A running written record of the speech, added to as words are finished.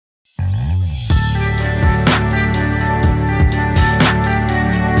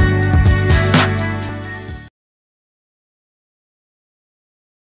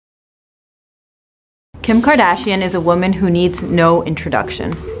Kim Kardashian is a woman who needs no introduction.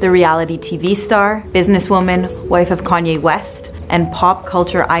 The reality TV star, businesswoman, wife of Kanye West, and pop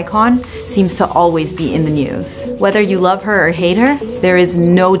culture icon seems to always be in the news. Whether you love her or hate her, there is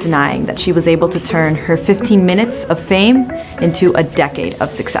no denying that she was able to turn her 15 minutes of fame into a decade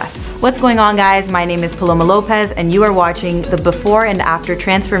of success. What's going on, guys? My name is Paloma Lopez, and you are watching the before and after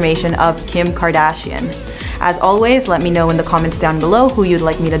transformation of Kim Kardashian. As always, let me know in the comments down below who you'd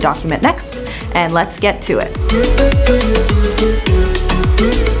like me to document next, and let's get to it.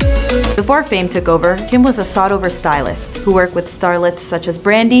 Before fame took over, Kim was a sought-over stylist who worked with starlets such as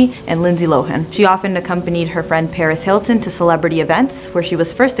Brandy and Lindsay Lohan. She often accompanied her friend Paris Hilton to celebrity events where she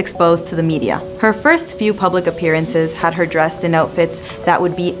was first exposed to the media. Her first few public appearances had her dressed in outfits that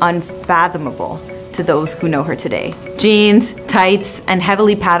would be unfathomable to those who know her today. Jeans, tights, and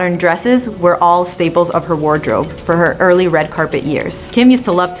heavily patterned dresses were all staples of her wardrobe for her early red carpet years. Kim used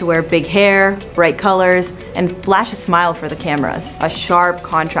to love to wear big hair, bright colors, and flash a smile for the cameras. A sharp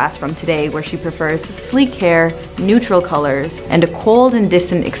contrast from today, where she prefers sleek hair, neutral colors, and a cold and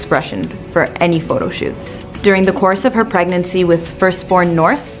distant expression for any photo shoots. During the course of her pregnancy with firstborn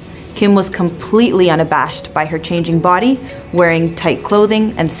North, Kim was completely unabashed by her changing body, wearing tight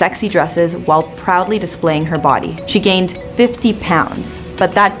clothing and sexy dresses while proudly displaying her body. She gained 50 pounds,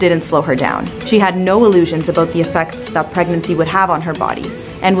 but that didn't slow her down. She had no illusions about the effects that pregnancy would have on her body,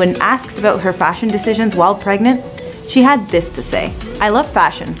 and when asked about her fashion decisions while pregnant, she had this to say: "I love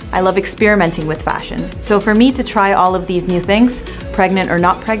fashion. I love experimenting with fashion. So for me to try all of these new things, pregnant or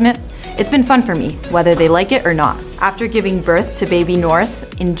not pregnant, it's been fun for me, whether they like it or not." After giving birth to baby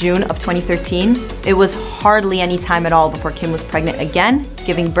North in June of 2013, it was hardly any time at all before Kim was pregnant again,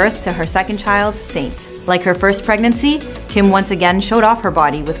 giving birth to her second child, Saint. Like her first pregnancy, Kim once again showed off her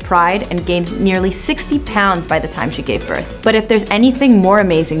body with pride and gained nearly 60 pounds by the time she gave birth. But if there's anything more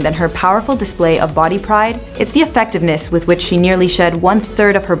amazing than her powerful display of body pride, it's the effectiveness with which she nearly shed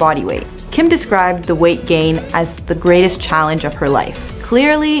 1/3 of her body weight. Kim described the weight gain as the greatest challenge of her life.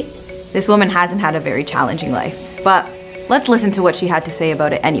 Clearly, this woman hasn't had a very challenging life, but let's listen to what she had to say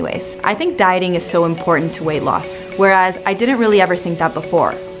about it anyways. "I think dieting is so important to weight loss, whereas I didn't really ever think that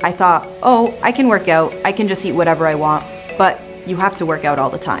before. I thought, oh, I can work out, I can just eat whatever I want, but you have to work out all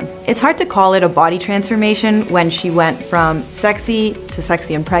the time." It's hard to call it a body transformation when she went from sexy to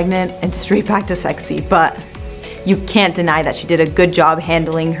sexy and pregnant and straight back to sexy, but you can't deny that she did a good job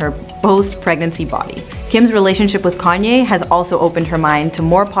handling her post-pregnancy body. Kim's relationship with Kanye has also opened her mind to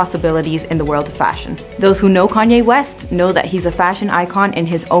more possibilities in the world of fashion. Those who know Kanye West know that he's a fashion icon in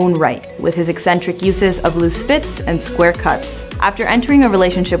his own right, with his eccentric uses of loose fits and square cuts. After entering a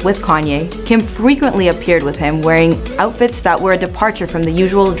relationship with Kanye, Kim frequently appeared with him wearing outfits that were a departure from the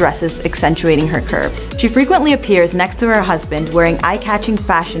usual dresses accentuating her curves. She frequently appears next to her husband wearing eye-catching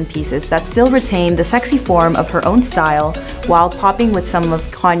fashion pieces that still retain the sexy form of her own style while popping with some of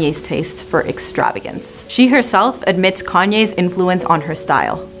Kanye's tastes for extravagance. She herself admits Kanye's influence on her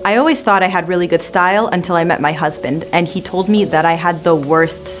style. "I always thought I had really good style until I met my husband, and he told me that I had the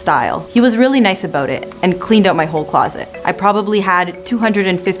worst style. He was really nice about it and cleaned out my whole closet. I probably had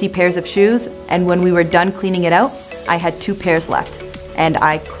 250 pairs of shoes, and when we were done cleaning it out, I had 2 pairs left, and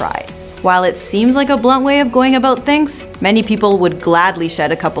I cried." While it seems like a blunt way of going about things, many people would gladly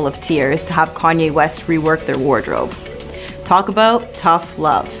shed a couple of tears to have Kanye West rework their wardrobe. Talk about tough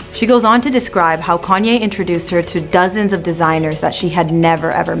love. She goes on to describe how Kanye introduced her to dozens of designers that she had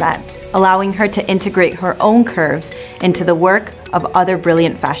never ever met, allowing her to integrate her own curves into the work of other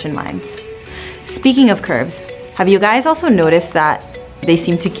brilliant fashion minds. Speaking of curves, have you guys also noticed that they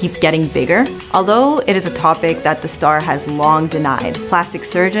seem to keep getting bigger? Although it is a topic that the star has long denied, plastic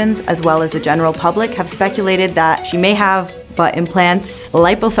surgeons as well as the general public have speculated that she may have butt implants,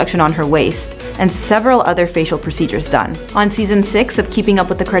 liposuction on her waist, and several other facial procedures done. On season 6 of Keeping Up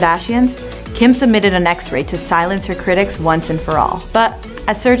with the Kardashians, Kim submitted an X-ray to silence her critics once and for all. But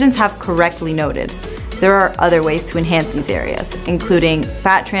as surgeons have correctly noted, there are other ways to enhance these areas, including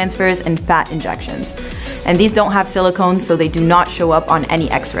fat transfers and fat injections. And these don't have silicone, so they do not show up on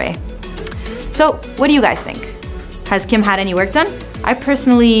any X-ray. So what do you guys think? Has Kim had any work done? I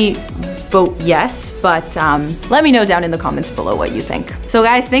personally vote yes, but let me know down in the comments below what you think. So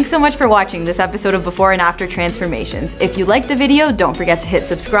guys, thanks so much for watching this episode of Before and After Transformations. If you liked the video, don't forget to hit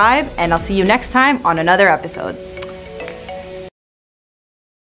subscribe, and I'll see you next time on another episode.